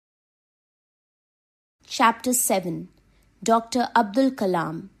Chapter 7 Dr. Abdul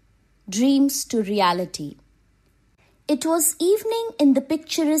Kalam Dreams to Reality. It was evening in the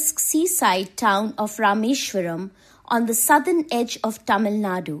picturesque seaside town of Rameshwaram on the southern edge of Tamil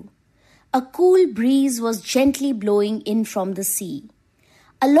Nadu. A cool breeze was gently blowing in from the sea.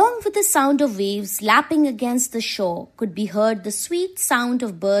 Along with the sound of waves lapping against the shore could be heard the sweet sound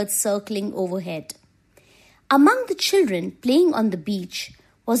of birds circling overhead. Among the children playing on the beach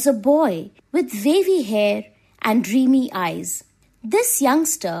was a boy with wavy hair and dreamy eyes. This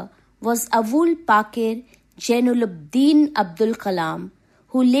youngster was Abul Pakir Jainuluddin Abdul Kalam,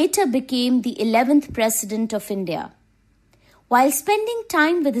 who later became the 11th President of India. While spending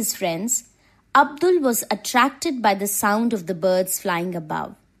time with his friends, Abdul was attracted by the sound of the birds flying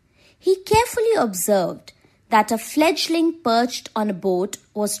above. He carefully observed that a fledgling perched on a boat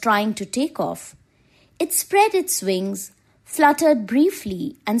was trying to take off. It spread its wings, fluttered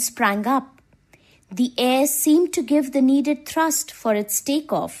briefly, and sprang up. The air seemed to give the needed thrust for its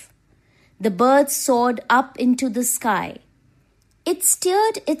takeoff. The bird soared up into the sky. It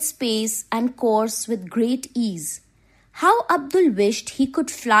steered its pace and course with great ease. How Abdul wished he could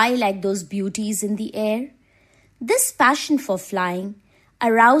fly like those beauties in the air. This passion for flying,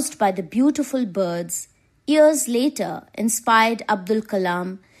 aroused by the beautiful birds, years later inspired Abdul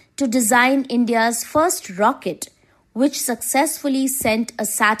Kalam to design India's first rocket, which successfully sent a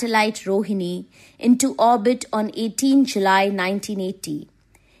satellite Rohini into orbit on 18 July 1980.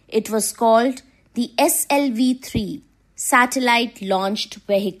 It was called the SLV-3, Satellite Launched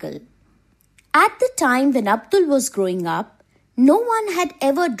Vehicle. At the time when Abdul was growing up, no one had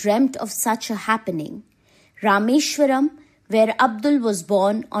ever dreamt of such a happening. Rameshwaram, where Abdul was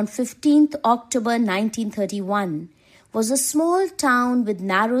born on 15th October 1931, was a small town with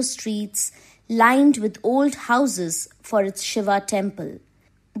narrow streets lined with old houses for its Shiva temple.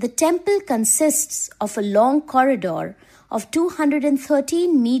 The temple consists of a long corridor of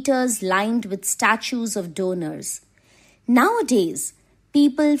 213 meters lined with statues of donors. Nowadays,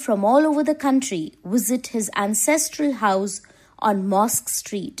 people from all over the country visit his ancestral house on Mosque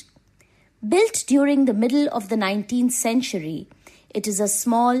Street. Built during the middle of the 19th century, it is a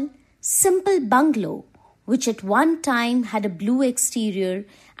small, simple bungalow which at one time had a blue exterior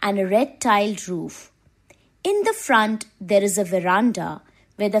and a red-tiled roof. In the front, there is a veranda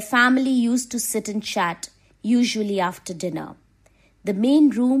where the family used to sit and chat, usually after dinner. The main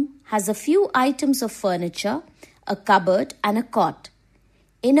room has a few items of furniture, a cupboard and a cot.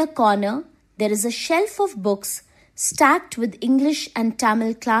 In a corner, there is a shelf of books stacked with English and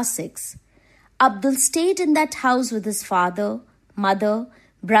Tamil classics. Abdul stayed in that house with his father, mother,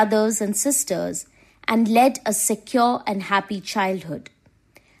 brothers and sisters and led a secure and happy childhood.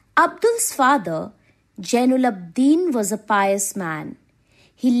 Abdul's father, Jainuluddin, was a pious man.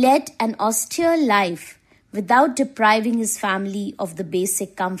 He led an austere life without depriving his family of the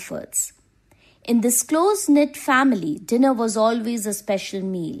basic comforts. In this close-knit family, dinner was always a special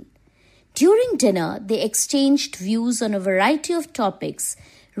meal. During dinner, they exchanged views on a variety of topics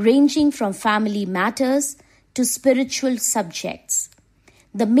ranging from family matters to spiritual subjects.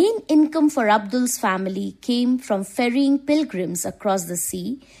 The main income for Abdul's family came from ferrying pilgrims across the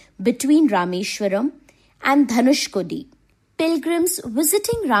sea between Rameshwaram and Dhanushkodi. Pilgrims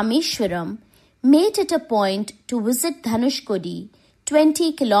visiting Rameshwaram made it a point to visit Dhanushkodi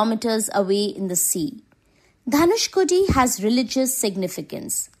 20 kilometers away in the sea. Dhanushkodi has religious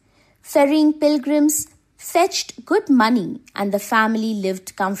significance. Ferrying pilgrims fetched good money and the family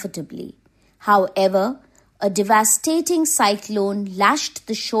lived comfortably. However, a devastating cyclone lashed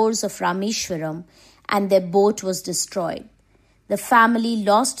the shores of Rameshwaram and their boat was destroyed. The family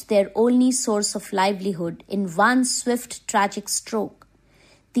lost their only source of livelihood in one swift tragic stroke.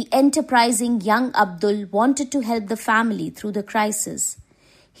 The enterprising young Abdul wanted to help the family through the crisis.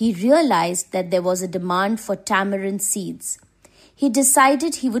 He realized that there was a demand for tamarind seeds. He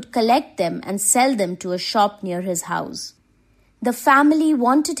decided he would collect them and sell them to a shop near his house. The family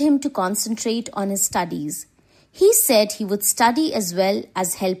wanted him to concentrate on his studies. He said he would study as well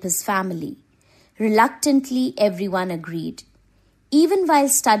as help his family. Reluctantly, everyone agreed. Even while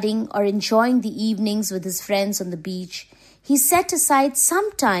studying or enjoying the evenings with his friends on the beach, he set aside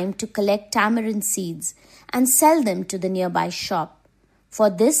some time to collect tamarind seeds and sell them to the nearby shop. For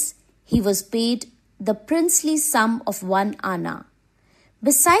this, he was paid the princely sum of 1 anna.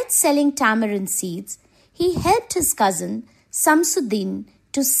 Besides selling tamarind seeds, he helped his cousin Samsuddin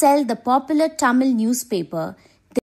to sell the popular Tamil newspaper